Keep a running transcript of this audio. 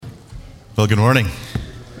Well, good morning.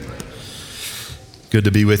 Good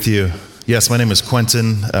to be with you. Yes, my name is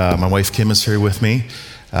Quentin. My wife Kim is here with me.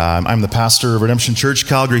 I'm the pastor of Redemption Church,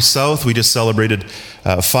 Calgary South. We just celebrated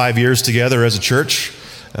 5 years together as a church.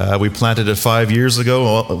 We planted it 5 years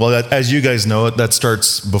ago. Well, as you guys know, that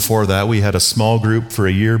starts before that. We had a small group for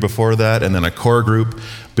a year before that, and then a core group,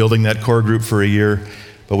 building that core group for a year.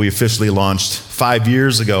 But we officially launched 5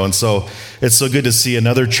 years ago. And so it's so good to see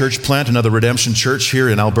another church plant, another Redemption Church here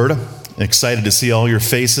in Alberta. Excited to see all your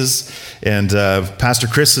faces. And Pastor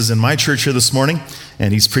Chris is in my church here this morning,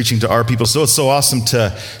 and he's preaching to our people. So it's so awesome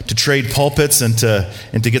to trade pulpits and to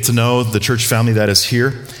get to know the church family that is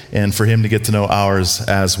here, and for him to get to know ours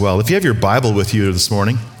as well. If you have your Bible with you this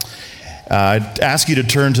morning, I'd ask you to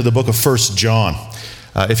turn to the book of 1 John.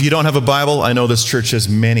 If you don't have a Bible, I know this church has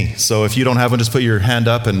many. So if you don't have one, just put your hand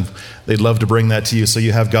up and they'd love to bring that to you so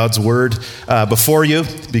you have God's Word before you,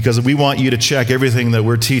 because we want you to check everything that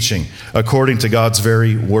we're teaching according to God's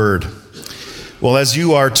very Word. Well, as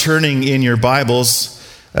you are turning in your Bibles,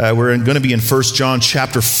 we're going to be in 1 John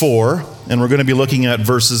chapter 4, and we're going to be looking at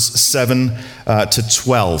verses 7 to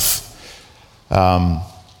 12.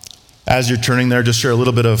 As you're turning there, just share a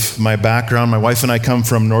little bit of my background. My wife and I come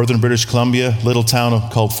from northern British Columbia, little town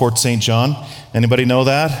called Fort St. John. Anybody know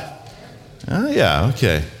that? Yeah,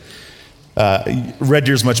 okay. Red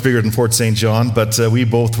Deer's much bigger than Fort St. John, but we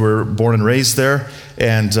both were born and raised there.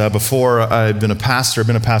 And before I've been a pastor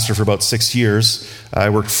for about 6 years. I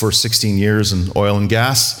worked for 16 years in oil and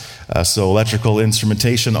gas, so electrical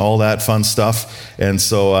instrumentation, all that fun stuff. And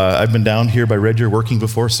so I've been down here by Red Deer working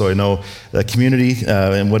before, so I know the community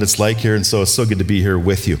and what it's like here. And so it's so good to be here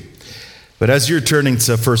with you. But as you're turning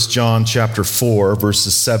to 1 John chapter 4,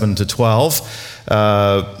 verses 7 to 12,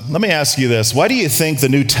 let me ask you this. Why do you think the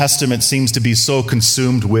New Testament seems to be so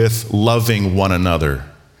consumed with loving one another?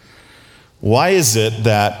 Why is it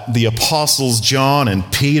that the apostles John and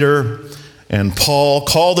Peter and Paul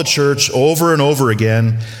call the church over and over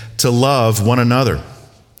again to love one another?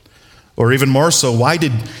 Or even more so, why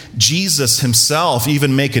did Jesus himself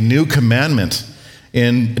even make a new commandment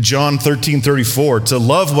in John 13:34, to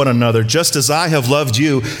love one another just as I have loved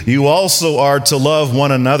you, you also are to love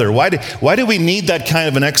one another? Why do we need that kind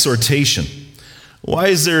of an exhortation? Why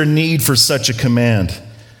is there a need for such a command?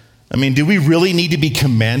 I mean, do we really need to be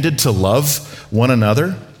commanded to love one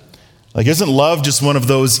another? Like, isn't love just one of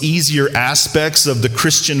those easier aspects of the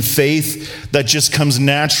Christian faith that just comes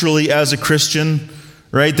naturally as a Christian?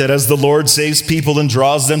 Right? That as the Lord saves people and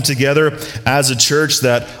draws them together as a church,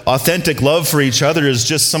 that authentic love for each other is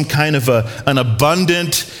just some kind of an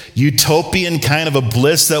abundant, utopian kind of a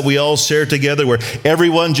bliss that we all share together, where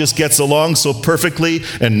everyone just gets along so perfectly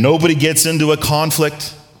and nobody gets into a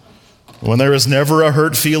conflict. When there is never a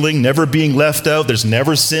hurt feeling, never being left out, there's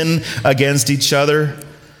never sin against each other.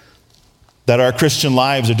 That our Christian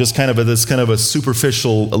lives are just kind of a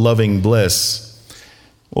superficial loving bliss.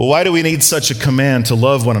 Well, why do we need such a command to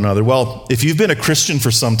love one another? Well, if you've been a Christian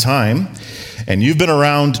for some time and you've been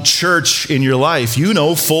around church in your life, you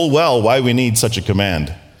know full well why we need such a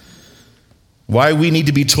command. Why we need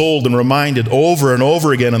to be told and reminded over and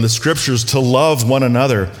over again in the scriptures to love one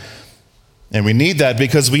another. And we need that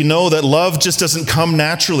because we know that love just doesn't come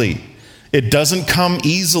naturally. It doesn't come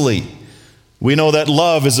easily. We know that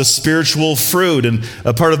love is a spiritual fruit and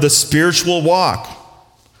a part of the spiritual walk.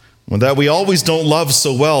 That we always don't love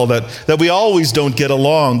so well, that we always don't get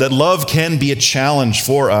along, that love can be a challenge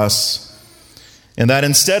for us. And that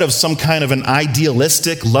instead of some kind of an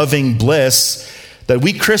idealistic loving bliss, that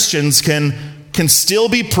we Christians can still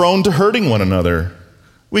be prone to hurting one another.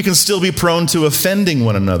 We can still be prone to offending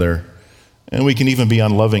one another. And we can even be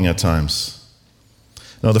unloving at times.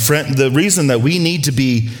 Now, the reason that we need to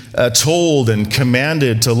be told and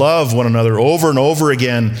commanded to love one another over and over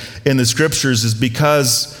again in the scriptures is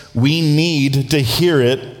because we need to hear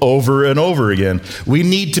it over and over again. We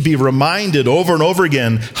need to be reminded over and over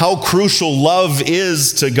again how crucial love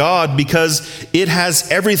is to God, because it has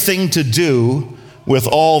everything to do with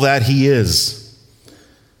all that He is.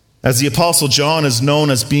 As the Apostle John is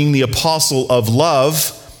known as being the apostle of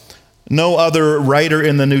love, no other writer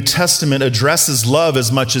in the New Testament addresses love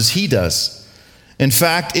as much as he does. In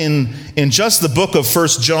fact, in just the book of 1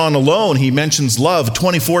 John alone, he mentions love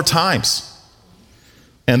 24 times.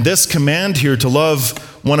 And this command here to love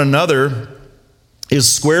one another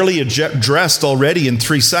is squarely addressed already in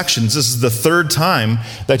 3 sections. This is the third time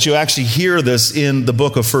that you actually hear this in the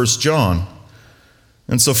book of 1 John.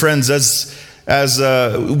 And so, friends, as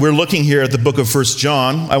we're looking here at the book of 1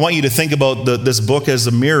 John, I want you to think about this book as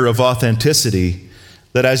a mirror of authenticity.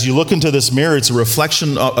 That as you look into this mirror, it's a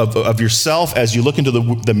reflection of yourself as you look into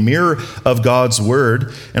the mirror of God's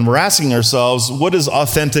word. And we're asking ourselves, what is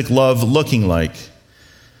authentic love looking like?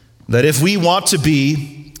 That if we want to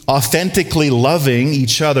be authentically loving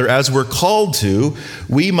each other as we're called to,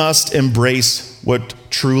 we must embrace what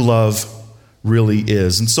true love really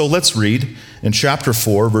is. And so let's read in chapter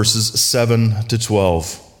 4, verses 7 to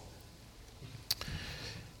 12.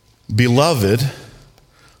 Beloved,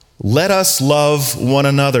 let us love one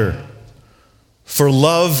another, for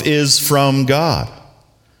love is from God.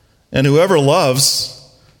 And whoever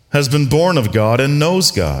loves has been born of God and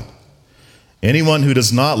knows God. Anyone who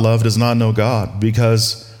does not love does not know God,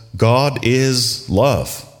 because God is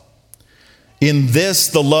love. In this,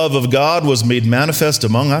 the love of God was made manifest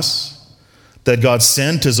among us, that God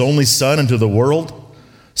sent his only Son into the world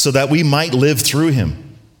so that we might live through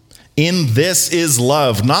him. In this is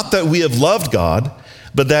love, not that we have loved God,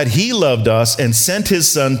 but that he loved us and sent his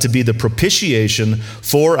Son to be the propitiation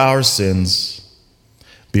for our sins.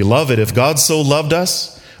 Beloved, if God so loved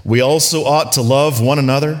us, we also ought to love one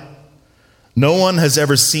another. No one has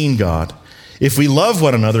ever seen God. If we love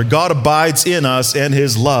one another, God abides in us and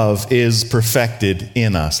his love is perfected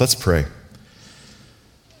in us. Let's pray.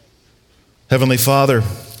 Heavenly Father,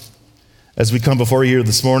 as we come before you here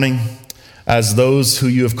this morning, as those who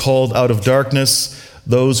you have called out of darkness,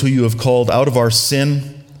 those who you have called out of our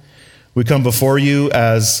sin, we come before you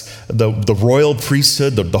as the royal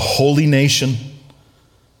priesthood, the holy nation,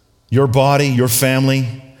 your body, your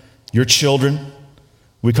family, your children.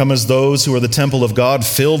 We come as those who are the temple of God,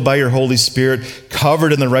 filled by your Holy Spirit,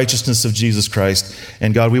 covered in the righteousness of Jesus Christ.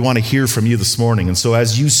 And God, we want to hear from you this morning. And so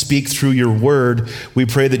as you speak through your word, we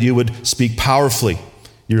pray that you would speak powerfully.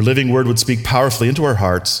 Your living word would speak powerfully into our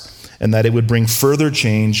hearts, and that it would bring further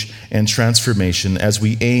change and transformation as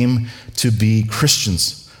we aim to be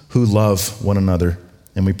Christians who love one another.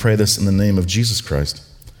 And we pray this in the name of Jesus Christ.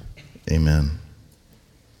 Amen.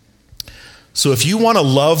 So if you want to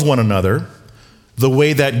love one another the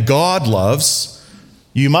way that God loves,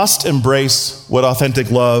 you must embrace what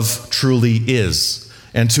authentic love truly is.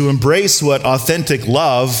 And to embrace what authentic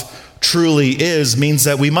love truly is means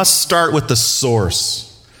that we must start with the source.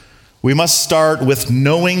 We must start with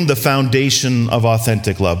knowing the foundation of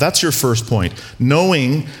authentic love. That's your first point,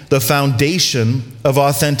 knowing the foundation of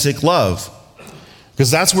authentic love.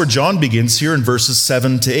 Because that's where John begins here in verses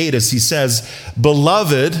 7 to 8 as he says,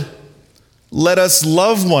 Beloved, let us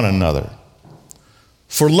love one another.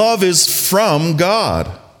 For love is from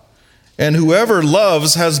God, and whoever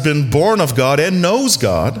loves has been born of God and knows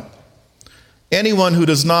God. Anyone who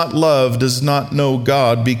does not love does not know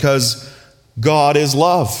God, because God is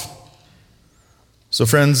love. So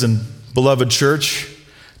friends and beloved church,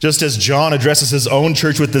 just as John addresses his own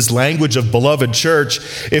church with this language of beloved church,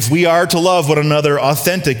 if we are to love one another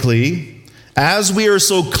authentically, as we are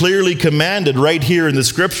so clearly commanded right here in the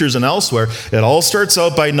scriptures and elsewhere, it all starts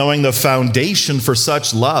out by knowing the foundation for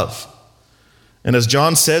such love. And as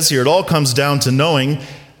John says here, it all comes down to knowing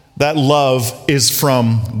that love is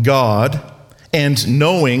from God and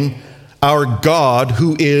knowing our God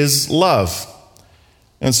who is love.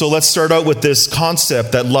 And so let's start out with this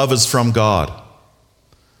concept that love is from God.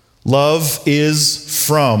 Love is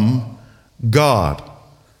from God.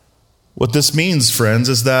 What this means, friends,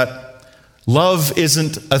 is that love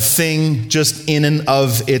isn't a thing just in and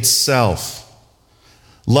of itself.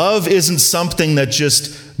 Love isn't something that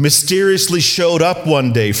just mysteriously showed up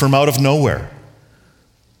one day from out of nowhere.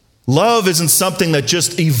 Love isn't something that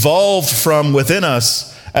just evolved from within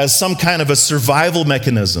us as some kind of a survival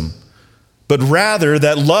mechanism, but rather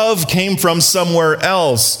that love came from somewhere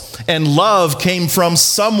else, and love came from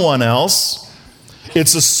someone else.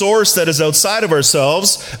 It's a source that is outside of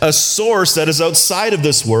ourselves, a source that is outside of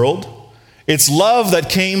this world. It's love that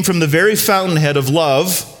came from the very fountainhead of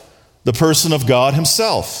love, the person of God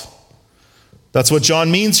himself. That's what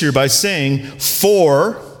John means here by saying,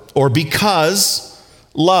 for or because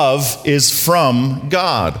love is from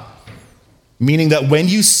God. Meaning that when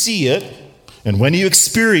you see it and when you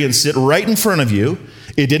experience it right in front of you,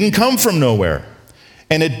 it didn't come from nowhere.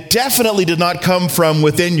 And it definitely did not come from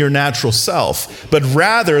within your natural self, but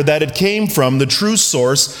rather that it came from the true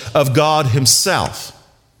source of God himself.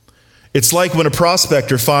 It's like when a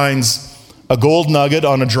prospector finds a gold nugget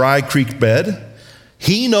on a dry creek bed.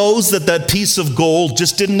 He knows that that piece of gold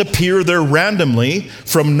just didn't appear there randomly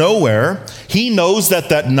from nowhere. He knows that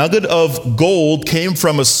that nugget of gold came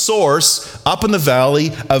from a source up in the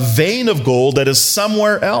valley, a vein of gold that is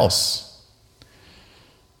somewhere else.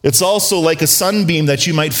 It's also like a sunbeam that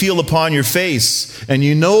you might feel upon your face, and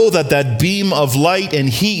you know that that beam of light and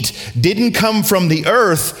heat didn't come from the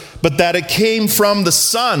earth, but that it came from the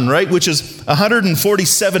sun, right? Which is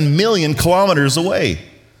 147 million kilometers away.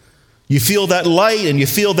 You feel that light and you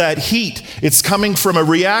feel that heat. It's coming from a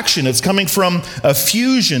reaction. It's coming from a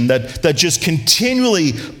fusion that just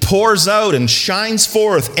continually pours out and shines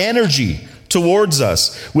forth energy towards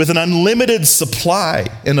us with an unlimited supply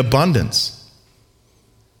and abundance.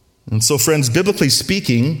 And so, friends, biblically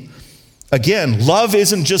speaking, again, love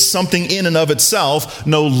isn't just something in and of itself.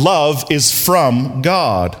 No, love is from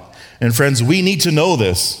God. And friends, we need to know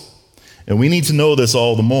this. And we need to know this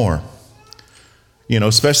all the more.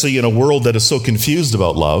 Especially in a world that is so confused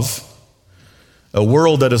about love, a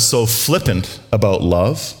world that is so flippant about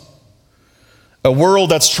love, a world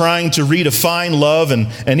that's trying to redefine love,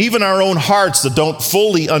 and even our own hearts that don't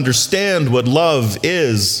fully understand what love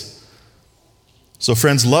is. So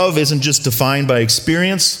friends, love isn't just defined by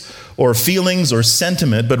experience or feelings or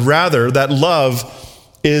sentiment, but rather that love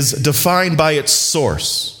is defined by its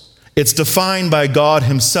source. It's defined by God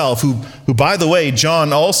himself, who by the way,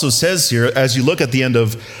 John also says here, as you look at the end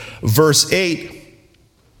of verse 8,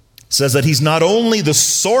 says that he's not only the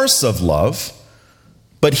source of love,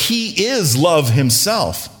 but he is love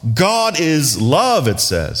himself. God is love, it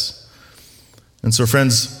says. And so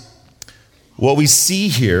friends, what we see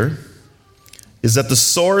here is that the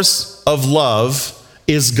source of love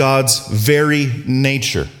is God's very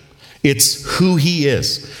nature. It's who he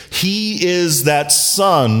is. He is that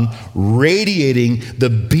sun radiating the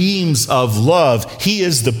beams of love. He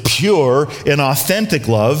is the pure and authentic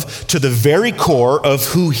love to the very core of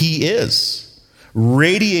who he is,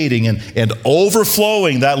 radiating and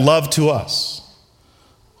overflowing that love to us.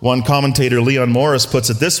 One commentator, Leon Morris, puts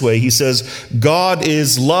it this way. He says, God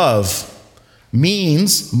is love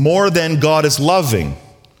means more than God is loving,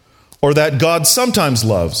 or that God sometimes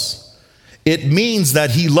loves. It means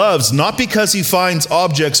that he loves not because he finds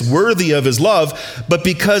objects worthy of his love, but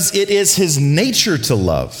because it is his nature to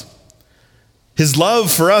love. His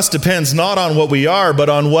love for us depends not on what we are, but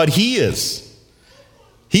on what he is.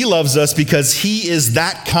 He loves us because he is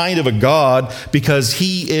that kind of a God, because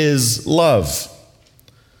he is love.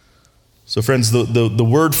 So friends, the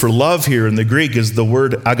word for love here in the Greek is the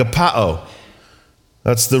word agapao.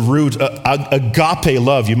 That's the root, agape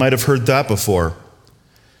love. You might have heard that before.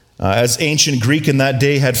 As ancient Greek in that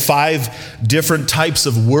day had 5 different types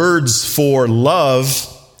of words for love,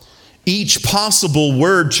 each possible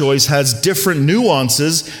word choice has different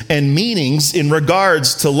nuances and meanings in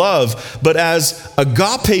regards to love. But as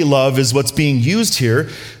agape love is what's being used here,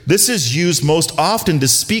 this is used most often to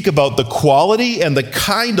speak about the quality and the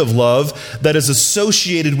kind of love that is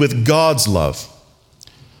associated with God's love.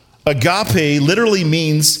 Agape literally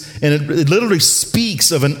means, and it literally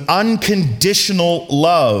speaks of an unconditional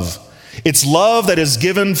love. It's love that is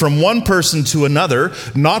given from one person to another,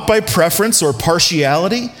 not by preference or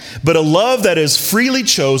partiality, but a love that is freely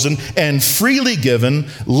chosen and freely given,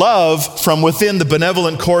 love from within the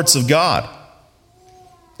benevolent courts of God.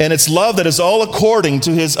 And it's love that is all according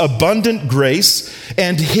to his abundant grace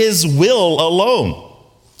and his will alone.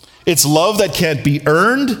 It's love that can't be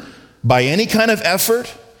earned by any kind of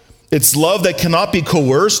effort. It's love that cannot be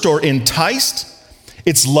coerced or enticed.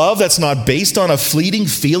 It's love that's not based on a fleeting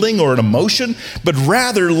feeling or an emotion, but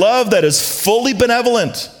rather love that is fully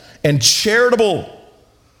benevolent and charitable.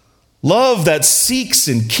 Love that seeks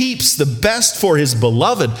and keeps the best for his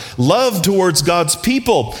beloved. Love towards God's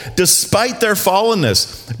people, despite their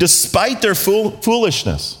fallenness, despite their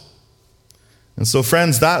foolishness. And so,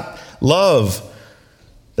 friends, that love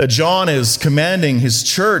that John is commanding his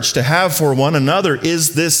church to have for one another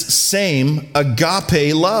is this same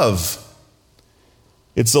agape love.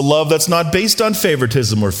 It's a love that's not based on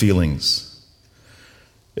favoritism or feelings.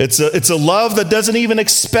 It's a love that doesn't even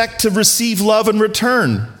expect to receive love in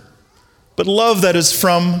return, but love that is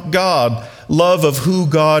from God, love of who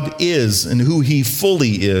God is and who he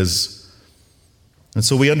fully is. And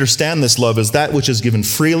so we understand this love as that which is given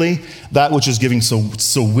freely, that which is given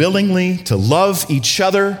so willingly to love each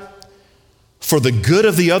other for the good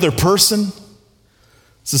of the other person.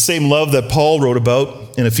 It's the same love that Paul wrote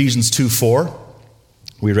about in Ephesians 2:4.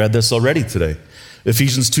 We read this already today.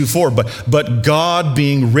 Ephesians 2:4, but God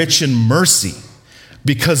being rich in mercy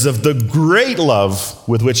because of the great love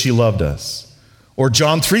with which he loved us. Or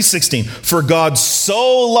John 3:16, for God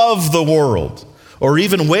so loved the world. Or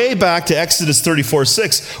even way back to Exodus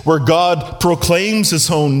 34:6, where God proclaims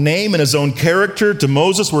his own name and his own character to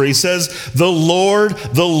Moses, where he says, the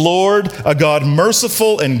Lord, a God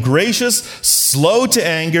merciful and gracious, slow to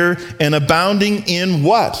anger, and abounding in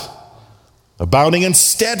what? abounding in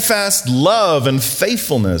steadfast love and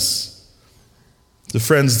faithfulness. So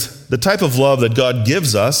friends, the type of love that God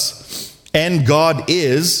gives us, and God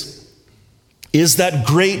is that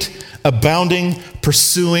great, abounding,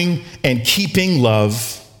 pursuing, and keeping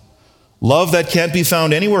love. Love that can't be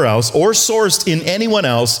found anywhere else or sourced in anyone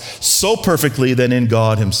else so perfectly than in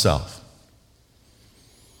God himself.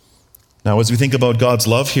 Now, as we think about God's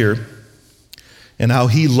love here and how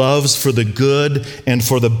he loves for the good and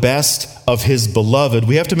for the best of his beloved,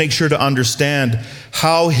 we have to make sure to understand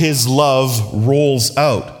how his love rolls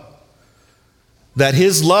out. That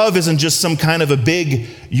his love isn't just some kind of a big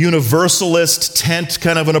universalist tent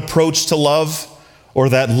kind of an approach to love, or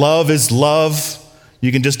that love is love.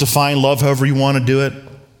 You can just define love however you want to do it.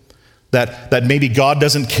 That maybe God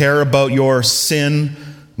doesn't care about your sin.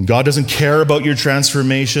 God doesn't care about your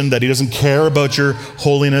transformation, that he doesn't care about your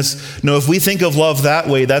holiness. No, if we think of love that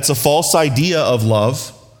way, that's a false idea of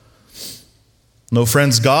love. No,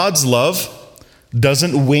 friends, God's love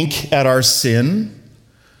doesn't wink at our sin.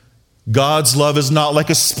 God's love is not like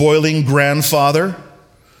a spoiling grandfather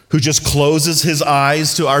who just closes his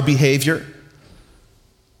eyes to our behavior.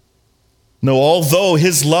 No, although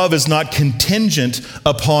his love is not contingent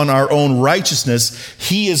upon our own righteousness,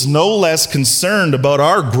 he is no less concerned about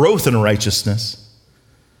our growth in righteousness.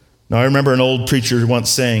 Now, I remember an old preacher once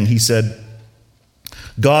saying, he said,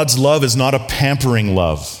 God's love is not a pampering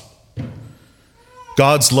love.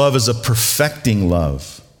 God's love is a perfecting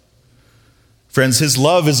love. Friends, his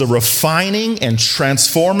love is a refining and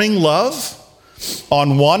transforming love.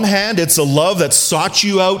 On one hand, it's a love that sought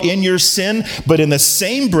you out in your sin, but in the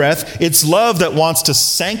same breath, it's love that wants to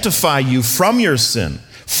sanctify you from your sin,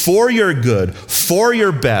 for your good, for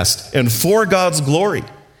your best, and for God's glory.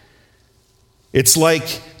 It's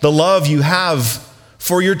like the love you have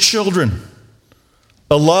for your children.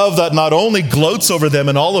 A love that not only gloats over them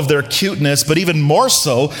in all of their cuteness, but even more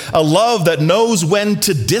so, a love that knows when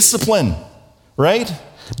to discipline, right?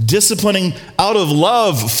 Disciplining out of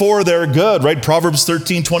love for their good, right? Proverbs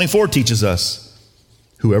 13:24 teaches us,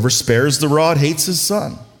 whoever spares the rod hates his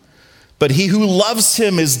son, but he who loves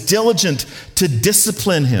him is diligent to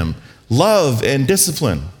discipline him. Love and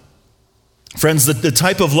discipline. Friends, the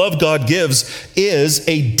type of love God gives is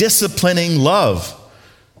a disciplining love.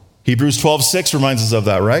 Hebrews 12:6 reminds us of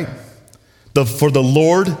that, right? For the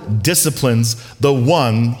Lord disciplines the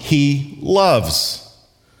one he loves.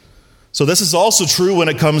 So this is also true when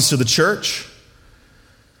it comes to the church.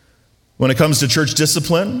 When it comes to church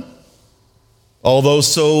discipline, although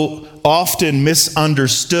so often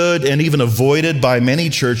misunderstood and even avoided by many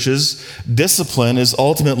churches, discipline is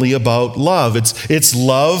ultimately about love. It's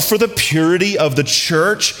love for the purity of the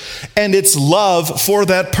church, and it's love for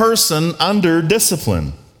that person under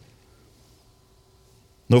discipline.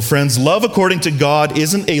 No, friends, love according to God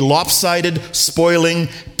isn't a lopsided, spoiling,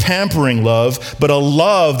 pampering love, but a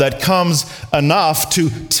love that comes enough to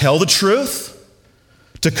tell the truth,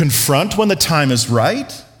 to confront when the time is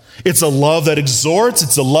right. It's a love that exhorts.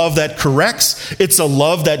 It's a love that corrects. It's a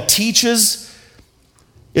love that teaches.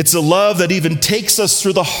 It's a love that even takes us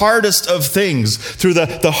through the hardest of things, through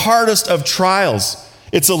the hardest of trials.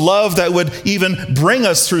 It's a love that would even bring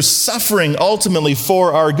us through suffering ultimately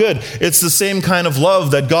for our good. It's the same kind of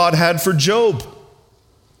love that God had for Job.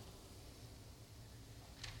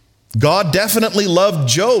 God definitely loved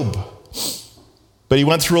Job, but he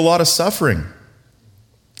went through a lot of suffering.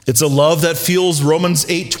 It's a love that fuels Romans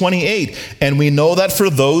 8:28, and we know that for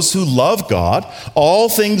those who love God, all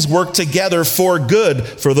things work together for good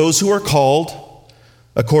for those who are called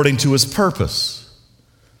according to his purpose.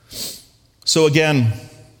 So again,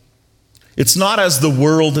 it's not as the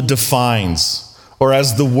world defines or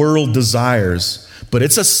as the world desires, but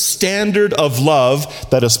it's a standard of love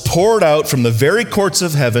that is poured out from the very courts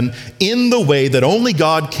of heaven in the way that only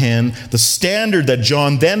God can, the standard that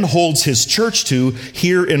John then holds his church to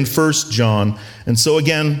here in 1 John. And so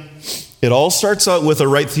again, it all starts out with a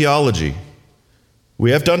right theology.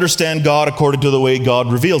 We have to understand God according to the way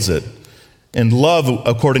God reveals it, and love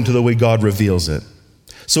according to the way God reveals it.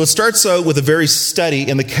 So it starts out with a very study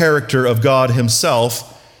in the character of God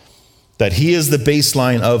himself, that he is the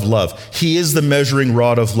baseline of love. He is the measuring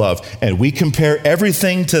rod of love. And we compare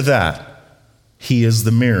everything to that. He is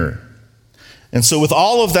the mirror. And so with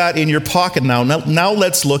all of that in your pocket now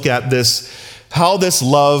let's look at this, how this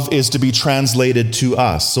love is to be translated to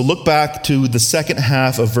us. So look back to the second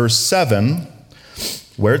half of verse 7,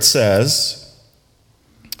 where it says,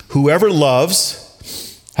 whoever loves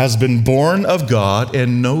has been born of God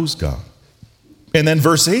and knows God. And then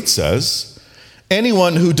verse 8 says,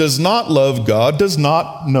 anyone who does not love God does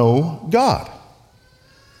not know God.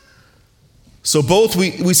 So both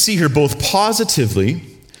we see here, both positively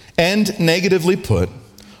and negatively put,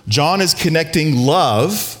 John is connecting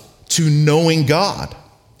love to knowing God,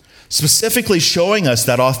 specifically showing us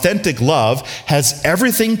that authentic love has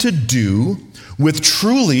everything to do with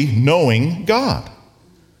truly knowing God.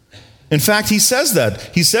 In fact, he says that.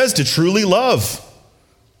 He says to truly love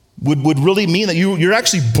would really mean that you're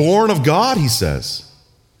actually born of God, he says.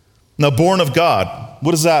 Now, born of God,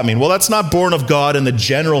 what does that mean? Well, that's not born of God in the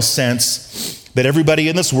general sense that everybody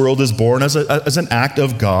in this world is born as an act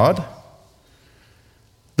of God.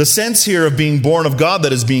 The sense here of being born of God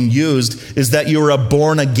that is being used is that you're a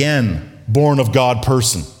born again, born of God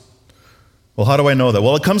person. Well, how do I know that?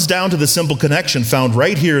 Well, it comes down to the simple connection found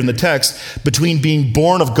right here in the text between being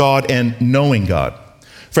born of God and knowing God.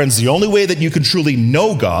 Friends, the only way that you can truly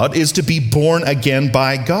know God is to be born again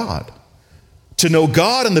by God. To know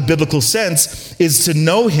God in the biblical sense is to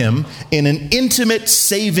know him in an intimate,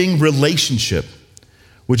 saving relationship,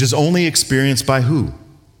 which is only experienced by who?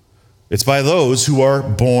 It's by those who are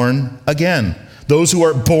born again, those who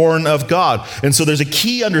are born of God. And so there's a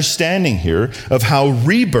key understanding here of how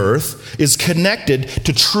rebirth is connected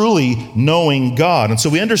to truly knowing God. And so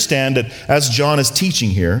we understand that as John is teaching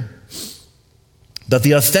here, that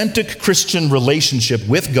the authentic Christian relationship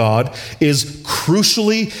with God is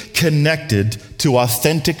crucially connected to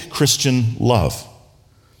authentic Christian love.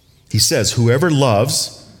 He says, whoever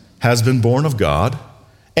loves has been born of God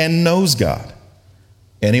and knows God.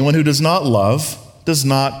 Anyone who does not love does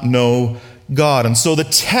not know God. And so the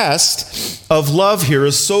test of love here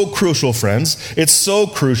is so crucial, friends. It's so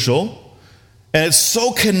crucial. And it's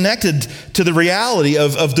so connected to the reality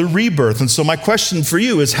of the rebirth. And so my question for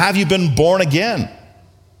you is, have you been born again?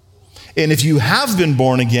 And if you have been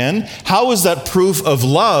born again, how is that proof of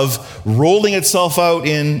love rolling itself out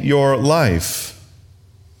in your life?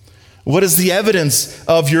 What is the evidence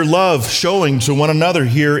of your love showing to one another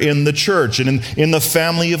here in the church and in the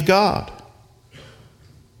family of God?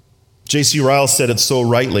 J.C. Ryle said it so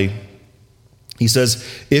rightly. He says,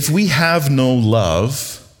 if we have no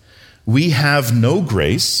love, we have no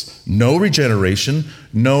grace, no regeneration,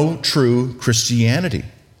 no true Christianity.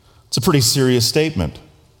 It's a pretty serious statement.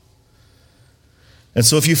 And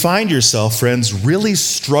so if you find yourself, friends, really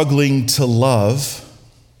struggling to love,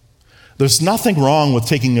 there's nothing wrong with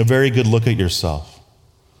taking a very good look at yourself.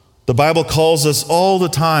 The Bible calls us all the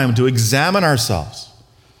time to examine ourselves,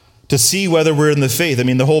 to see whether we're in the faith. I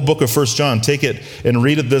mean, the whole book of 1 John, take it and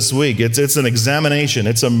read it this week. It's an examination.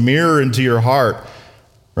 It's a mirror into your heart,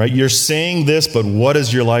 right? You're saying this, but what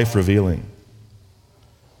is your life revealing?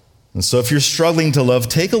 And so if you're struggling to love,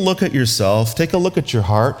 take a look at yourself, take a look at your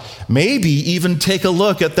heart, maybe even take a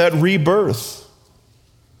look at that rebirth.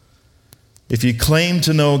 If you claim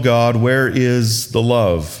to know God, where is the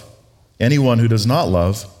love? Anyone who does not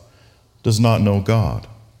love does not know God.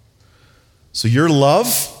 So your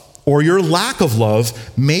love or your lack of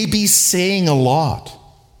love may be saying a lot.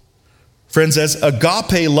 Friends, as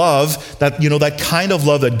agape love, that kind of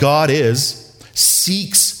love that God is,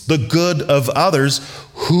 seeks the good of others,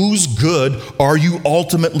 whose good are you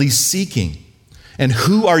ultimately seeking? And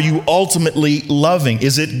who are you ultimately loving?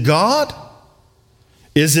 Is it God?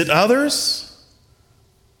 Is it others?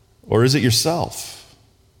 Or is it yourself?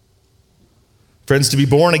 Friends, to be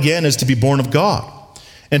born again is to be born of God.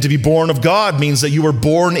 And to be born of God means that you were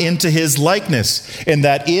born into his likeness, and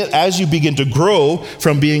that as you begin to grow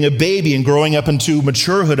from being a baby and growing up into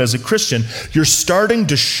maturehood as a Christian, you're starting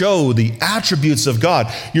to show the attributes of God.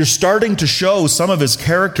 You're starting to show some of his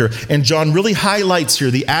character. And John really highlights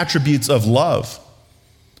here the attributes of love,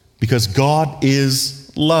 because God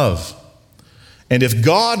is love. And if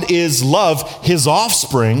God is love, his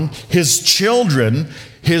offspring, his children,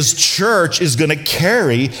 his church is going to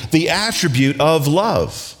carry the attribute of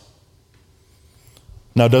love.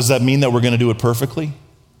 Now, does that mean that we're going to do it perfectly?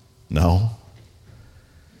 No.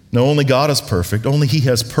 No, only God is perfect. Only he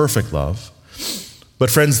has perfect love. But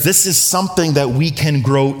friends, this is something that we can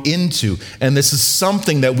grow into. And this is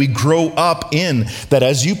something that we grow up in. That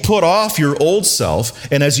as you put off your old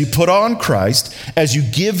self and as you put on Christ, as you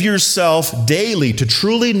give yourself daily to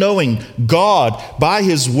truly knowing God by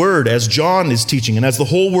his word, as John is teaching and as the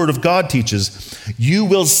whole word of God teaches, you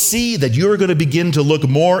will see that you're going to begin to look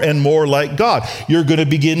more and more like God. You're going to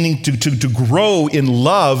begin to grow in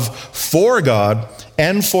love for God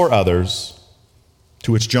and for others.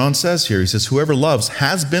 To which John says here, he says, whoever loves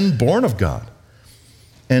has been born of God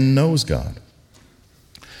and knows God.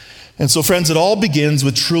 And so, friends, it all begins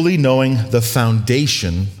with truly knowing the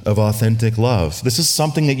foundation of authentic love. This is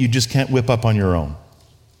something that you just can't whip up on your own.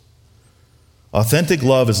 Authentic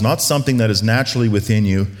love is not something that is naturally within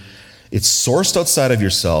you. It's sourced outside of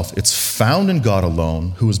yourself. It's found in God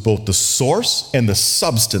alone, who is both the source and the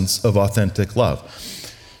substance of authentic love.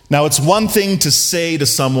 Now, it's one thing to say to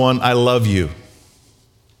someone, I love you.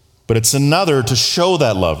 But it's another to show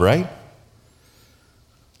that love, right?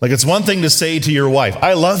 Like it's one thing to say to your wife,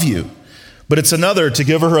 I love you. But it's another to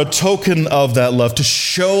give her a token of that love, to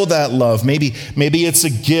show that love. Maybe it's a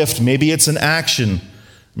gift. Maybe it's an action.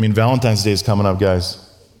 I mean, Valentine's Day is coming up, guys.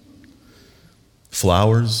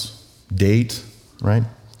 Flowers, date, right?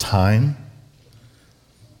 Time.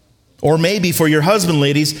 Or maybe for your husband,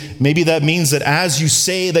 ladies, maybe that means that as you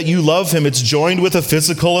say that you love him, it's joined with a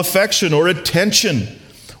physical affection or attention.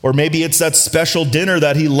 Or maybe it's that special dinner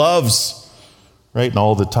that he loves, right? And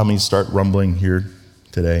all the tummies start rumbling here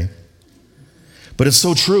today. But it's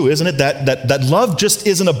so true, isn't it? That love just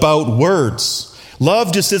isn't about words.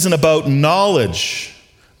 Love just isn't about knowledge,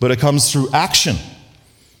 but it comes through action.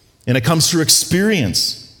 And it comes through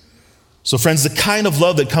experience. So friends, the kind of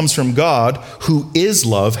love that comes from God, who is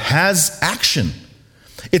love, has action.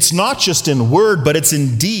 It's not just in word, but it's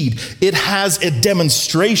in deed. It has a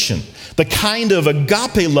demonstration. The kind of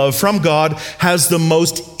agape love from God has the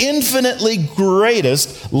most infinitely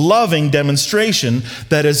greatest loving demonstration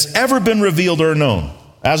that has ever been revealed or known.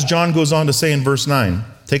 As John goes on to say in verse 9,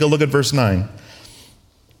 take a look at verse 9.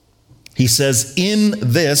 He says, in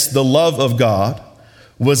this, the love of God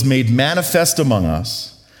was made manifest among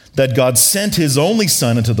us, that God sent his only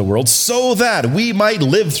Son into the world so that we might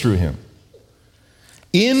live through him.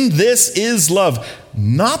 In this is love,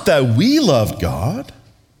 not that we loved God,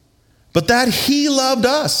 but that he loved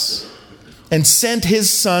us and sent his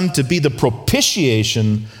Son to be the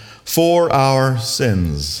propitiation for our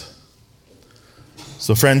sins.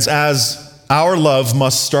 So friends, as our love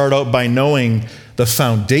must start out by knowing the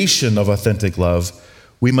foundation of authentic love,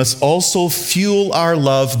 we must also fuel our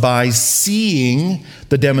love by seeing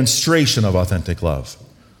the demonstration of authentic love.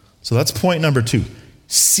 So that's point number 2.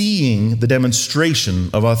 Seeing the demonstration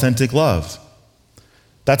of authentic love.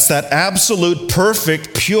 That's that absolute,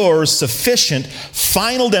 perfect, pure, sufficient,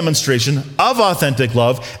 final demonstration of authentic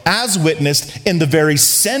love as witnessed in the very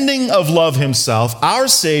sending of love himself, our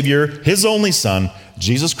Savior, his only Son,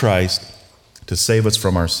 Jesus Christ, to save us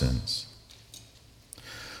from our sins.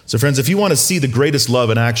 So friends, if you want to see the greatest love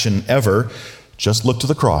in action ever, just look to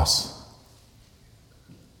the cross.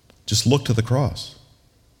 Just look to the cross.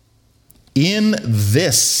 In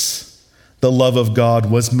this, the love of God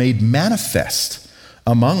was made manifest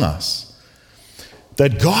among us,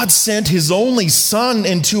 that God sent his only Son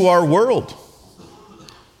into our world.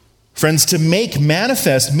 Friends, to make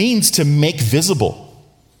manifest means to make visible.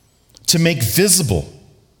 To make visible.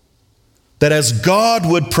 That as God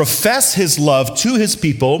would profess his love to his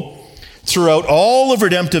people throughout all of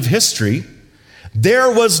redemptive history,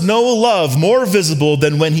 there was no love more visible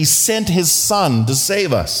than when he sent his Son to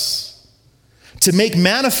save us. To make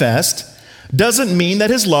manifest doesn't mean that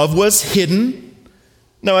his love was hidden.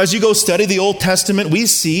 Now, as you go study the Old Testament, we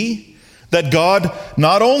see that God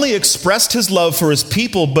not only expressed his love for his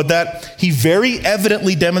people, but that he very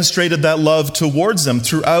evidently demonstrated that love towards them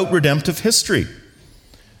throughout redemptive history.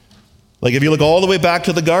 Like if you look all the way back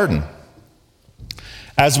to the garden,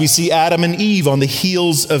 as we see Adam and Eve on the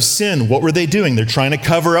heels of sin, what were they doing? They're trying to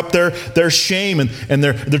cover up their shame, and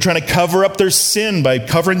they're trying to cover up their sin by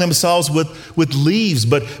covering themselves with leaves.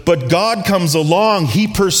 But God comes along, he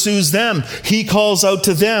pursues them, he calls out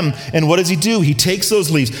to them, and what does he do? He takes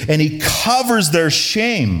those leaves and he covers their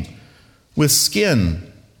shame with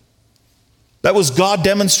skin. That was God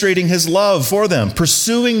demonstrating his love for them,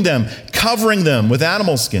 pursuing them, covering them with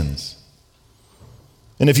animal skins.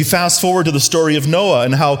 And if you fast forward to the story of Noah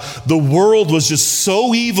and how the world was just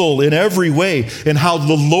so evil in every way, and how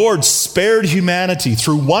the Lord spared humanity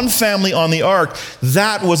through one family on the ark,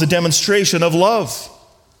 that was a demonstration of love.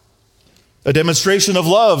 A demonstration of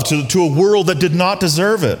love to a world that did not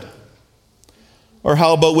deserve it. Or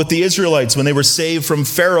how about with the Israelites when they were saved from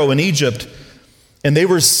Pharaoh in Egypt? And they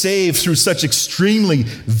were saved through such extremely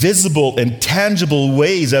visible and tangible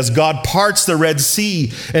ways as God parts the Red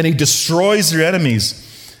Sea and he destroys their enemies.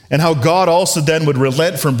 And how God also then would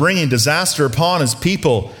relent from bringing disaster upon his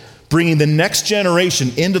people, bringing the next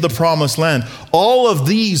generation into the promised land. All of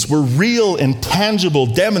these were real and tangible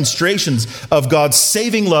demonstrations of God's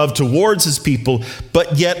saving love towards his people.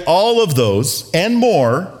 But yet all of those and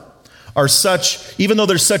more are such, even though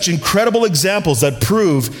they're such incredible examples that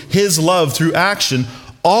prove his love through action,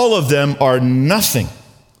 all of them are nothing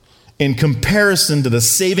in comparison to the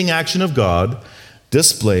saving action of God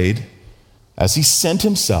displayed as he sent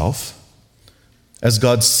himself, as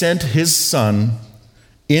God sent his Son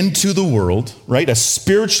into the world, right? A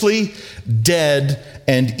spiritually dead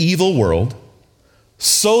and evil world,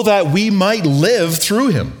 so that we might live through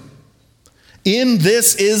him. In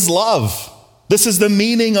this is love. This is the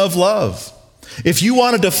meaning of love. If you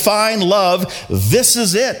want to define love, this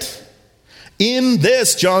is it. In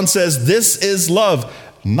this, John says, this is love.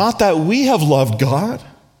 Not that we have loved God,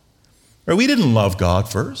 or we didn't love God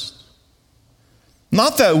first.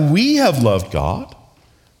 Not that we have loved God,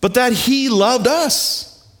 but that he loved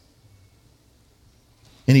us.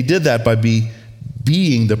 And he did that by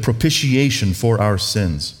being the propitiation for our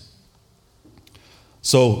sins.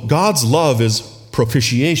 So God's love is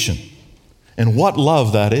propitiation. And what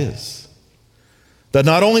love that is. That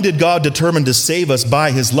not only did God determine to save us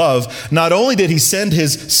by his love, not only did he send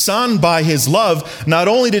his son by his love, not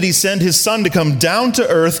only did he send his son to come down to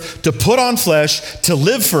earth, to put on flesh, to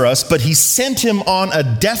live for us, but he sent him on a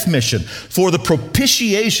death mission for the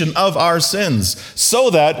propitiation of our sins, so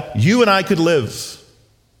that you and I could live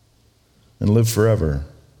and live forever.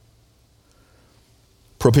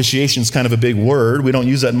 Propitiation is kind of a big word. We don't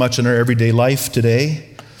use that much in our everyday life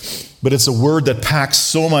today, but it's a word that packs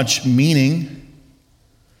so much meaning.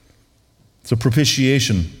 So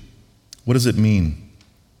propitiation, what does it mean?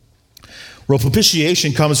 Well,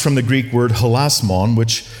 propitiation comes from the Greek word hilasmon,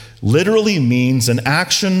 which literally means an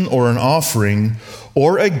action or an offering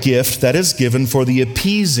or a gift that is given for the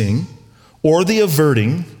appeasing or the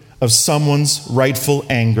averting of someone's rightful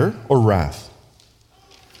anger or wrath.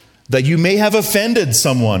 That you may have offended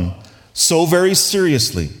someone so very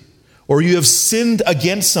seriously, or you have sinned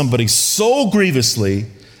against somebody so grievously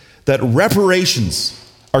that reparations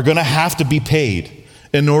are going to have to be paid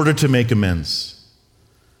in order to make amends.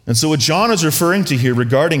 And so what John is referring to here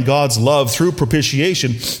regarding God's love through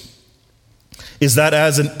propitiation is that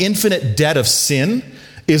as an infinite debt of sin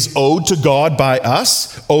is owed to God by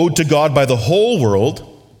us, owed to God by the whole world,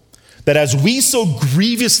 that as we so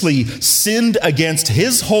grievously sinned against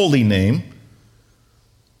his holy name,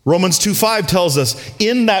 Romans 2:5 tells us,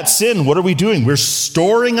 in that sin, what are we doing? We're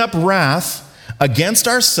storing up wrath against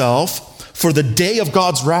ourselves for the day of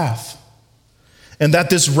God's wrath. And that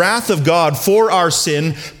this wrath of God for our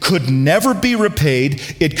sin could never be repaid.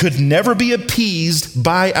 It could never be appeased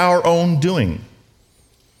by our own doing.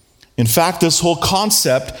 In fact, this whole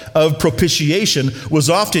concept of propitiation was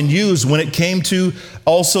often used when it came to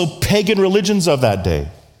also pagan religions of that day.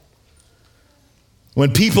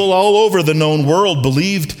 When people all over the known world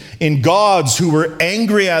believed in gods who were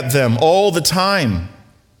angry at them all the time,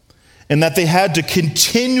 and that they had to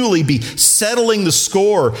continually be settling the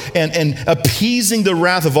score and appeasing the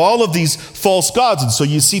wrath of all of these false gods. And so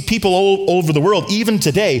you see people all over the world, even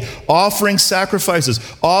today, offering sacrifices,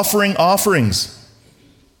 offering offerings,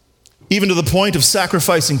 even to the point of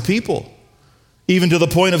sacrificing people, even to the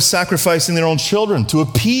point of sacrificing their own children to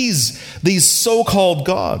appease these so-called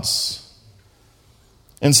gods.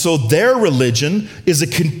 And so their religion is a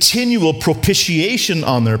continual propitiation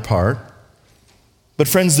on their part. But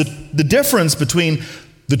friends, the difference between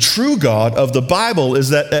the true God of the Bible is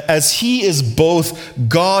that as he is both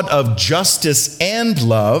God of justice and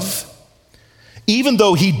love, even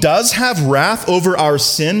though he does have wrath over our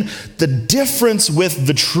sin, the difference with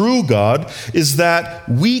the true God is that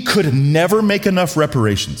we could never make enough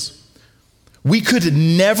reparations. We could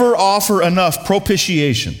never offer enough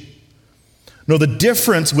propitiation. No, the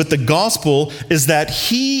difference with the gospel is that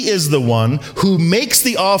he is the one who makes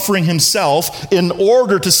the offering himself in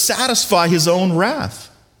order to satisfy his own wrath.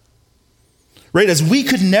 Right? As we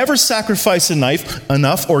could never sacrifice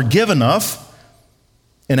enough or give enough,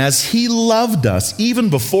 and as he loved us even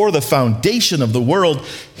before the foundation of the world,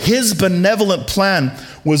 his benevolent plan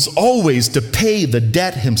was always to pay the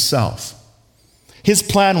debt himself. His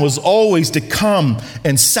plan was always to come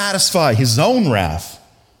and satisfy his own wrath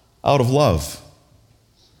out of love.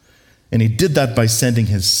 And he did that by sending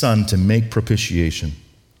his son to make propitiation.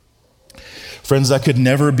 Friends, that could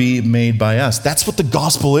never be made by us. That's what the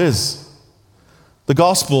gospel is. The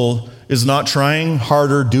gospel is not trying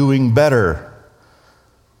harder, doing better.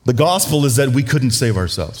 The gospel is that we couldn't save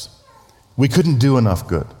ourselves. We couldn't do enough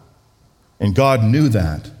good. And God knew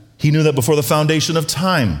that. He knew that before the foundation of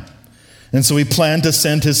time. And so he planned to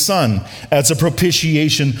send his son as a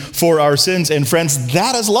propitiation for our sins. And friends,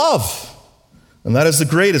 that is love. And that is the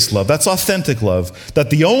greatest love. That's authentic love. That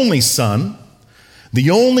the only son, the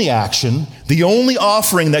only action, the only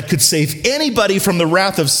offering that could save anybody from the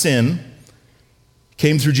wrath of sin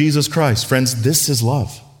came through Jesus Christ. Friends, this is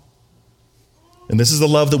love. And this is the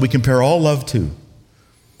love that we compare all love to.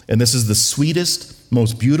 And this is the sweetest,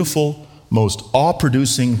 most beautiful, most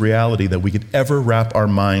awe-producing reality that we could ever wrap our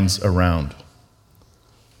minds around.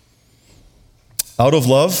 Out of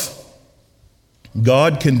love,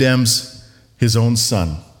 God condemns his own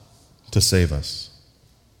Son to save us.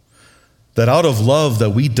 That out of love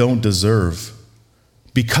that we don't deserve,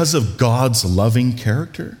 because of God's loving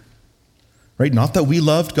character, right? Not that we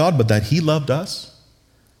loved God, but that he loved us.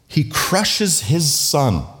 He crushes his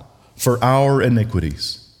Son for our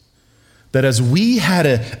iniquities. That as we had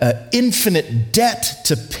an infinite debt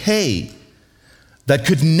to pay that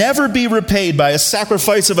could never be repaid by a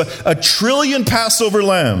sacrifice of a trillion Passover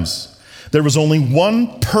lambs, there was only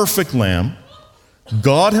one perfect lamb,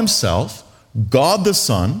 God himself, God the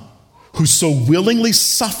Son, who so willingly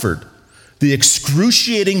suffered the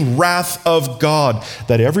excruciating wrath of God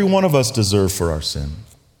that every one of us deserve for our sin.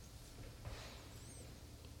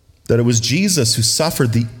 That it was Jesus who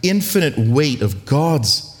suffered the infinite weight of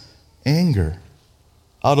God's anger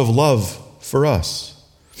out of love for us,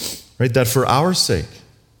 right? That for our sake,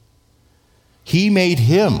 he made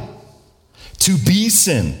him to be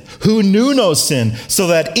sin, who knew no sin, so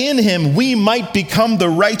that in him we might become the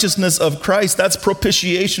righteousness of Christ. That's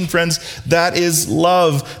propitiation, friends. That is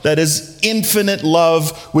love. That is infinite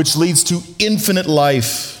love, which leads to infinite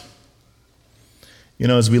life. You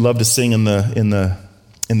know, as we love to sing in the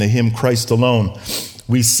hymn Christ Alone,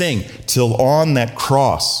 we sing, till on that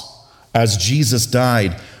cross, as Jesus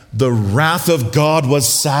died, the wrath of God was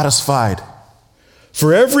satisfied.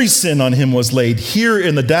 For every sin on him was laid. Here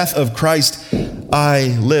in the death of Christ,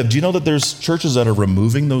 I live. Do you know that there's churches that are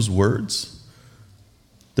removing those words?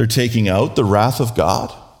 They're taking out the wrath of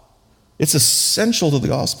God. It's essential to the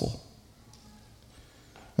gospel.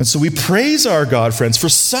 And so we praise our God, friends, for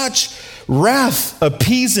such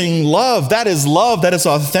wrath-appeasing love. That is love. That is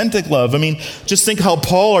authentic love. I mean, just think how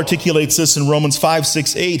Paul articulates this in Romans 5,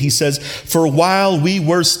 6, 8. He says, for while we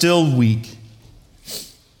were still weak,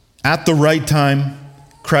 at the right time,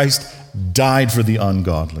 Christ died for the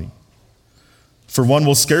ungodly. For one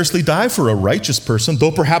will scarcely die for a righteous person,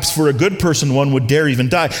 though perhaps for a good person one would dare even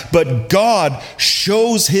die. But God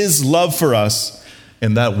shows his love for us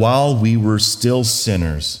in that while we were still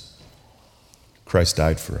sinners, Christ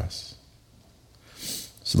died for us.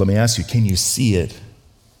 So let me ask you, can you see it?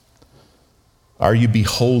 Are you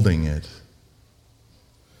beholding it?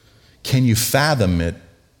 Can you fathom it?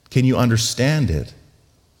 Can you understand it?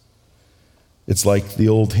 It's like the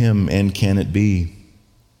old hymn, And Can It Be?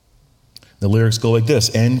 The lyrics go like this,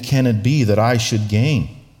 and can it be that I should gain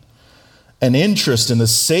an interest in the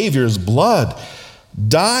Savior's blood?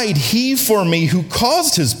 Died he for me who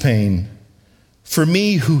caused his pain, for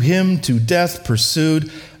me who him to death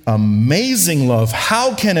pursued. Amazing love,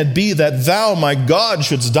 how can it be that thou, my God,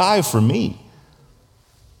 shouldst die for me?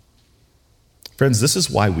 Friends, this is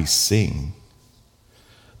why we sing.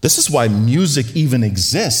 This is why music even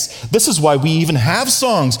exists. This is why we even have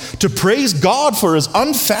songs to praise God for his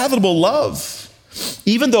unfathomable love.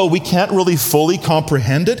 Even though we can't really fully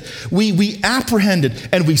comprehend it, we apprehend it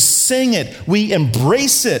and we sing it. We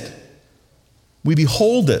embrace it. We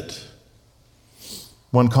behold it.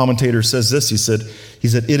 One commentator says this, he said,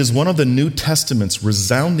 it is one of the New Testament's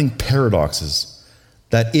resounding paradoxes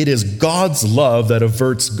that it is God's love that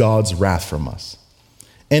averts God's wrath from us.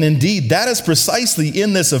 And indeed, that is precisely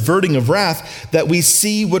in this averting of wrath that we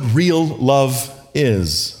see what real love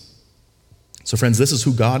is. So friends, this is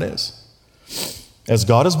who God is. As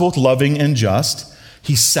God is both loving and just,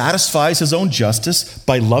 he satisfies his own justice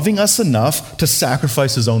by loving us enough to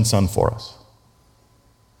sacrifice his own Son for us.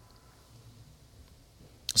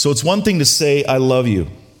 So it's one thing to say, I love you,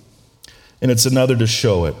 and it's another to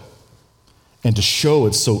show it, and to show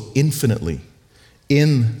it so infinitely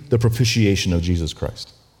in the propitiation of Jesus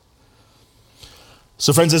Christ.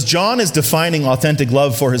 So friends, as John is defining authentic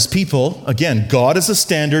love for his people, again, God is the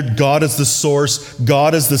standard, God is the source,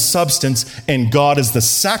 God is the substance, and God is the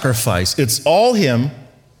sacrifice. It's all him,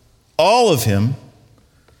 all of him.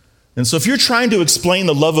 And so if you're trying to explain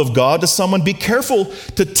the love of God to someone, be careful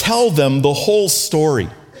to tell them the whole story.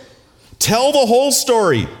 Tell the whole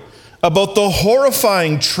story about the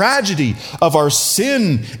horrifying tragedy of our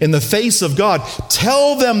sin in the face of God.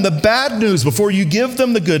 Tell them the bad news before you give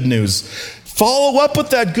them the good news. Follow up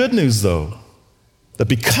with that good news, though, that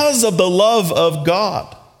because of the love of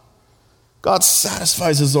God, God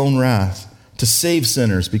satisfies his own wrath to save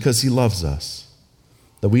sinners because he loves us,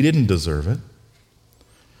 that we didn't deserve it,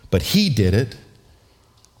 but he did it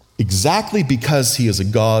exactly because he is a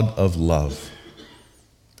God of love.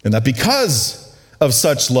 And that because of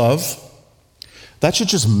such love, that should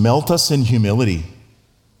just melt us in humility.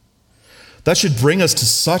 That should bring us to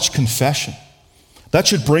such confession. That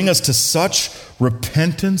should bring us to such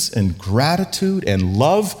repentance and gratitude and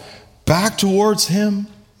love back towards him.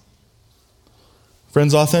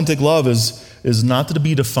 Friends, authentic love is not to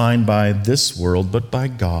be defined by this world, but by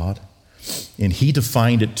God. And He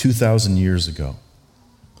defined it 2,000 years ago.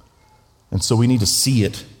 And so we need to see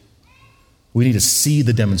it. We need to see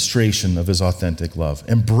the demonstration of His authentic love.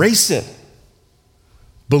 Embrace it.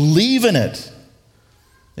 Believe in it.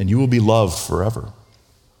 And you will be loved forever.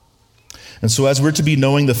 And so as we're to be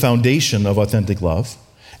knowing the foundation of authentic love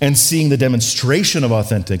and seeing the demonstration of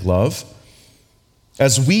authentic love,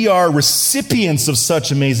 as we are recipients of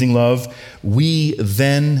such amazing love, we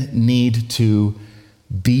then need to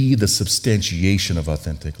be the substantiation of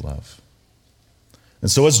authentic love. And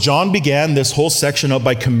so as John began this whole section out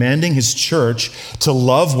by commanding his church to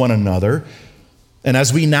love one another, and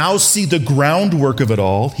as we now see the groundwork of it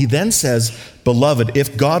all, he then says, "Beloved,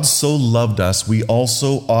 if God so loved us, we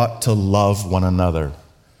also ought to love one another."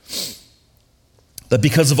 That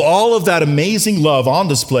because of all of that amazing love on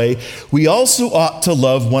display, we also ought to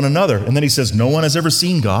love one another. And then he says, "No one has ever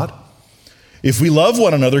seen God. If we love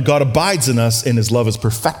one another, God abides in us, and His love is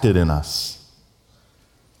perfected in us."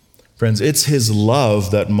 Friends, it's His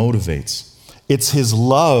love that motivates. It's His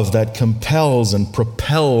love that compels and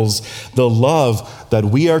propels the love that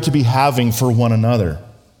we are to be having for one another.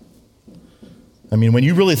 I mean, when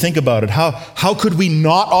you really think about it, how could we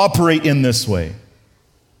not operate in this way?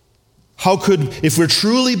 How could, if we're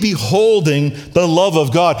truly beholding the love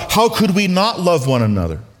of God, how could we not love one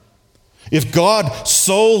another? If God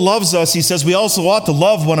so loves us, He says we also ought to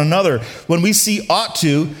love one another. When we see ought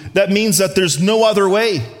to, that means that there's no other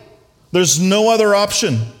way. There's no other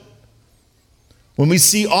option. When we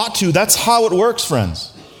see ought to, that's how it works,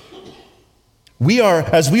 friends.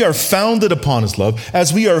 As we are founded upon His love,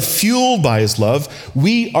 as we are fueled by His love,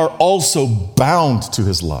 we are also bound to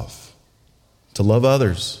His love, to love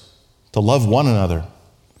others, to love one another.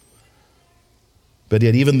 But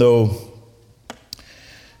yet, even though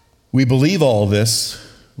we believe all this,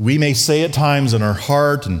 we may say at times in our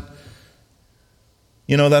heart, and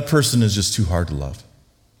that person is just too hard to love.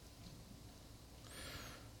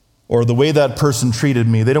 Or the way that person treated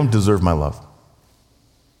me, they don't deserve my love.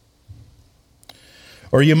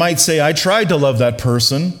 Or you might say, I tried to love that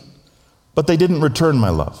person, but they didn't return my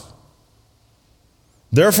love.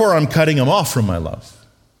 Therefore, I'm cutting them off from my love.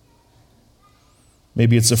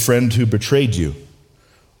 Maybe it's a friend who betrayed you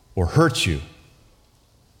or hurt you.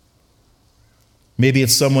 Maybe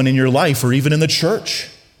it's someone in your life or even in the church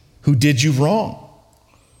who did you wrong.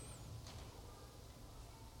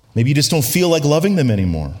 Maybe you just don't feel like loving them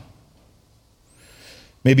anymore.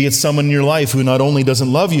 Maybe it's someone in your life who not only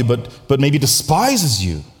doesn't love you, but maybe despises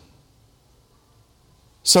you.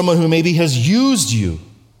 Someone who maybe has used you.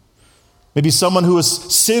 Maybe someone who has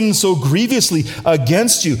sinned so grievously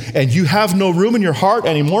against you, and you have no room in your heart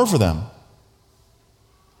anymore for them.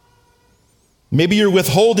 Maybe you're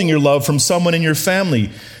withholding your love from someone in your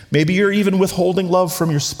family. Maybe you're even withholding love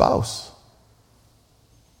from your spouse.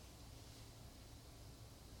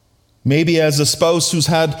 Maybe as a spouse who's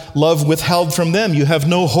had love withheld from them, you have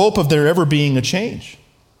no hope of there ever being a change.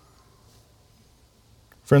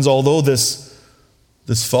 Friends, although this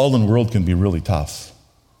fallen world can be really tough,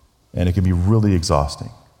 and it can be really exhausting,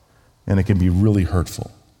 and it can be really hurtful,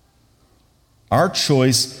 our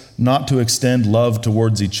choice not to extend love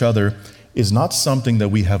towards each other is not something that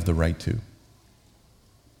we have the right to.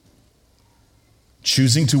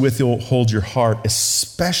 Choosing to withhold your heart,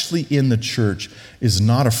 especially in the church, is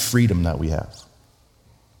not a freedom that we have.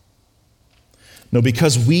 No,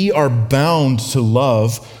 because we are bound to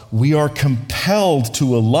love, we are compelled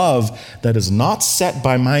to a love that is not set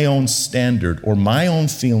by my own standard or my own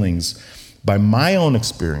feelings, by my own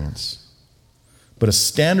experience, but a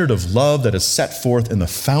standard of love that is set forth in the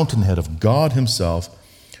fountainhead of God Himself,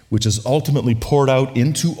 which is ultimately poured out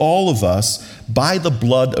into all of us by the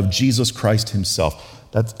blood of Jesus Christ Himself.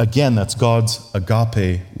 That's God's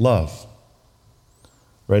agape love.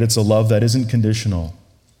 Right? It's a love that isn't conditional.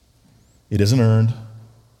 It isn't earned.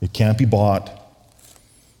 It can't be bought.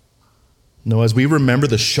 No, as we remember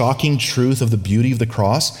the shocking truth of the beauty of the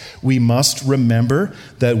cross, we must remember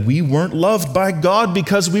that we weren't loved by God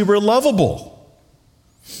because we were lovable.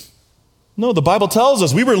 No, the Bible tells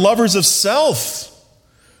us we were lovers of self.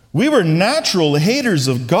 We were natural haters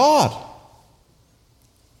of God.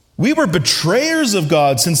 We were betrayers of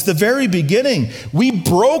God since the very beginning. We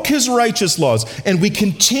broke His righteous laws, and we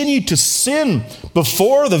continued to sin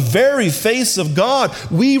before the very face of God.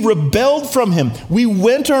 We rebelled from Him. We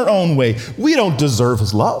went our own way. We don't deserve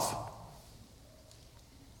His love.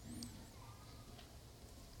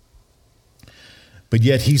 But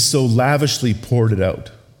yet He so lavishly poured it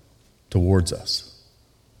out towards us.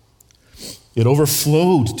 It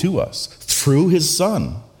overflowed to us through His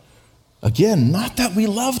Son. Again, not that we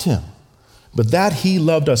loved him, but that he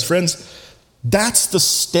loved us. Friends, that's the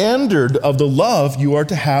standard of the love you are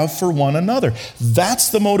to have for one another. That's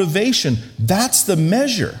the motivation. That's the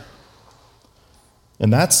measure.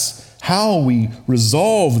 And that's how we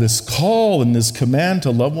resolve this call and this command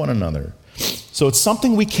to love one another. So it's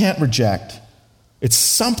something we can't reject. It's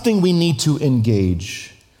something we need to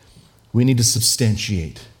engage. We need to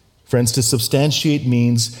substantiate. Friends, to substantiate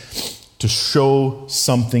means to show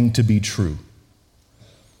something to be true.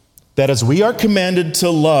 That as we are commanded to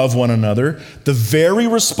love one another, the very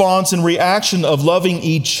response and reaction of loving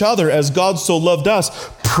each other as God so loved us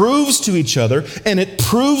proves to each other, and it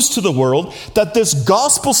proves to the world that this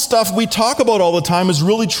gospel stuff we talk about all the time is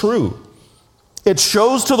really true. It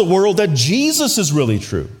shows to the world that Jesus is really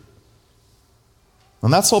true.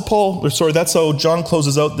 And that's how John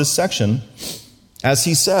closes out this section as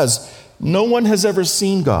he says, no one has ever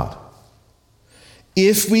seen God.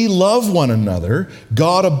 If we love one another,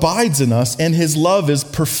 God abides in us and his love is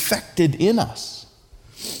perfected in us.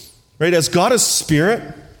 Right? As God is spirit,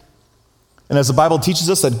 and as the Bible teaches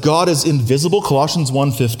us that God is invisible, Colossians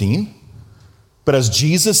 1:15, but as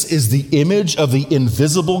Jesus is the image of the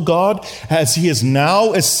invisible God, as he is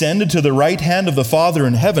now ascended to the right hand of the Father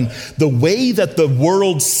in heaven, the way that the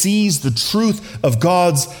world sees the truth of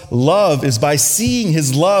God's love is by seeing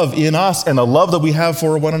his love in us and the love that we have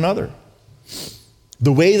for one another.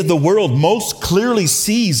 The way that the world most clearly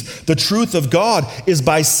sees the truth of God is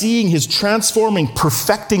by seeing his transforming,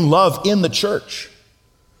 perfecting love in the church.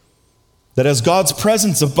 That as God's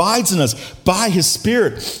presence abides in us by his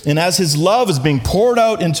Spirit, and as his love is being poured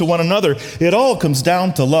out into one another, it all comes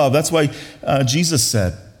down to love. That's why Jesus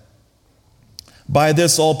said, by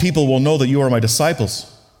this all people will know that you are my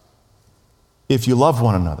disciples, if you love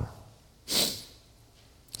one another.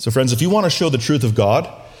 So friends, if you want to show the truth of God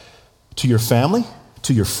to your family,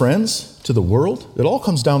 to your friends, to the world, it all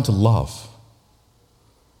comes down to love.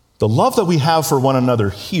 The love that we have for one another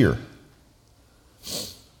here.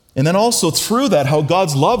 And then also through that, how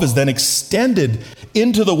God's love is then extended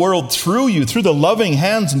into the world through you, through the loving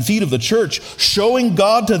hands and feet of the church, showing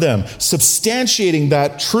God to them, substantiating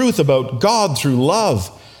that truth about God through love.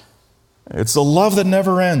 It's a love that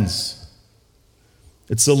never ends.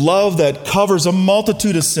 It's a love that covers a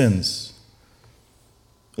multitude of sins.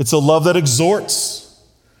 It's a love that exhorts.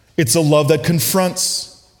 It's a love that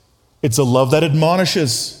confronts. It's a love that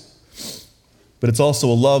admonishes. But it's also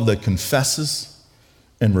a love that confesses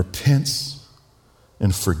and repents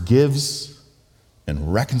and forgives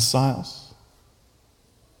and reconciles.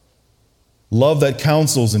 Love that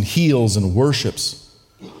counsels and heals and worships.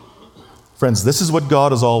 Friends, this is what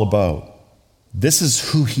God is all about. This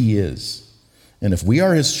is who he is. And if we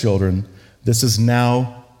are his children, this is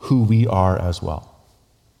now who we are as well.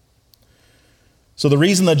 So the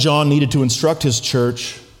reason that John needed to instruct his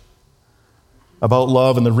church about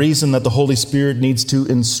love, and the reason that the Holy Spirit needs to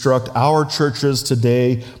instruct our churches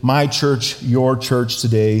today, my church, your church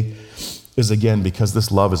today, is again because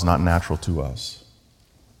this love is not natural to us.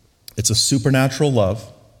 It's a supernatural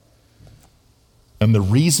love. And the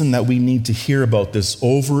reason that we need to hear about this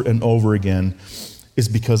over and over again is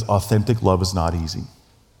because authentic love is not easy.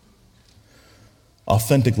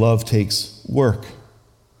 Authentic love takes work.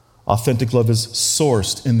 Authentic love is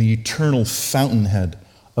sourced in the eternal fountainhead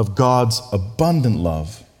of God's abundant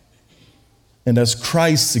love. And as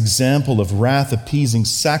Christ's example of wrath-appeasing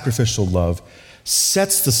sacrificial love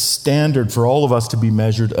sets the standard for all of us to be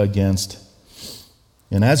measured against.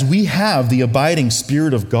 And as we have the abiding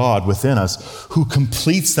Spirit of God within us, who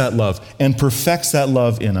completes that love and perfects that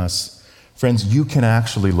love in us, friends, you can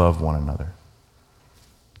actually love one another.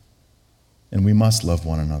 And we must love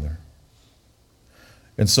one another.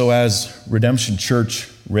 And so as Redemption Church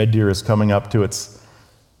Red Deer is coming up to its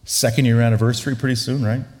second-year anniversary pretty soon,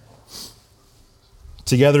 right?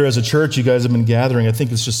 Together as a church, you guys have been gathering. I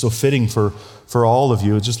think it's just so fitting for all of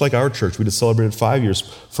you. It's just like our church. We just celebrated 5 years.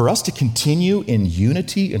 For us to continue in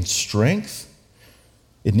unity and strength,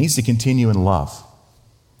 it needs to continue in love.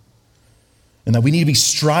 And that we need to be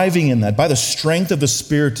striving in that by the strength of the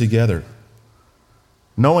Spirit together,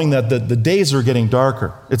 knowing that the days are getting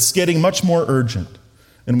darker. It's getting much more urgent.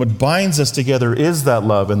 And what binds us together is that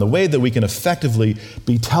love. And the way that we can effectively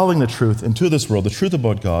be telling the truth into this world, the truth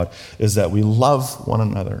about God, is that we love one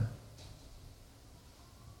another.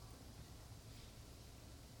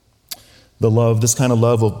 This kind of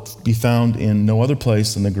love will be found in no other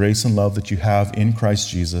place than the grace and love that you have in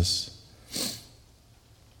Christ Jesus.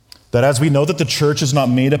 That as we know that the church is not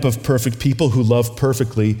made up of perfect people who love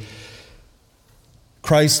perfectly,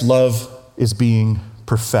 Christ's love is being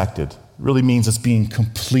perfected. Really means it's being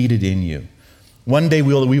completed in you. One day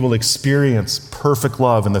we will experience perfect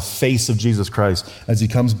love in the face of Jesus Christ as he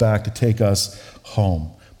comes back to take us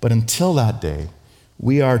home. But until that day,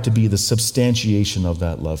 we are to be the substantiation of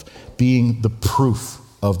that love, being the proof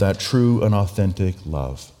of that true and authentic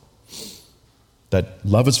love. That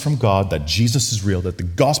love is from God, that Jesus is real, that the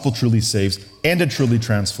gospel truly saves and it truly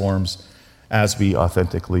transforms as we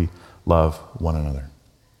authentically love one another.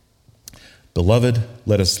 Beloved,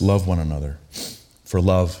 let us love one another, for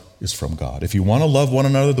love is from God. If you want to love one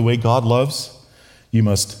another the way God loves, you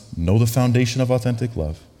must know the foundation of authentic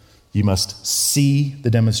love. You must see the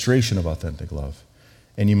demonstration of authentic love.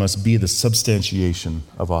 And you must be the substantiation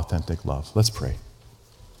of authentic love. Let's pray.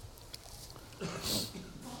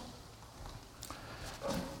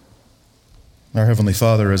 Our Heavenly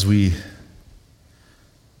Father, as we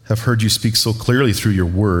have heard you speak so clearly through your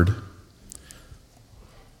word,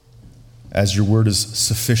 as your word is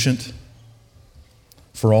sufficient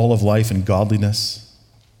for all of life and godliness,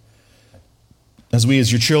 as we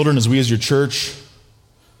as your children, as we as your church,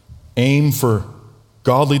 aim for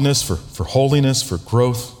godliness, for holiness, for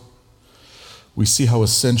growth, we see how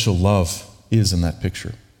essential love is in that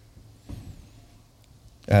picture.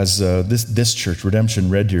 As this church, Redemption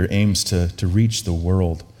Red Deer, aims to reach the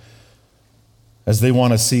world, as they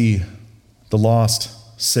want to see the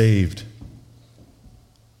lost saved,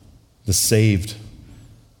 the saved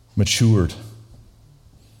matured,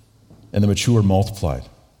 and the mature multiplied.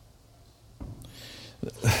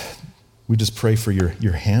 We just pray for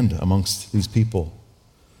your hand amongst these people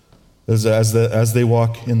as they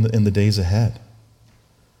walk in the days ahead,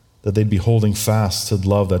 that they'd be holding fast to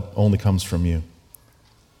love that only comes from you.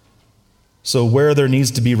 So where there needs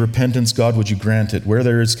to be repentance, God, would you grant it? Where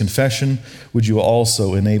there is confession, would you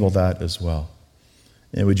also enable that as well?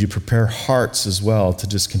 And would you prepare hearts as well to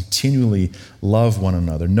just continually love one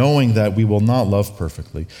another, knowing that we will not love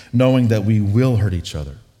perfectly, knowing that we will hurt each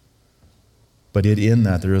other. But in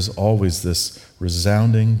that, there is always this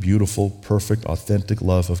resounding, beautiful, perfect, authentic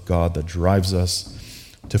love of God that drives us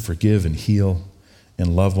to forgive and heal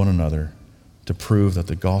and love one another, to prove that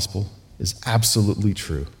the gospel is absolutely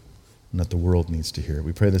true and that the world needs to hear it.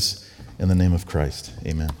 We pray this in the name of Christ.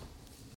 Amen.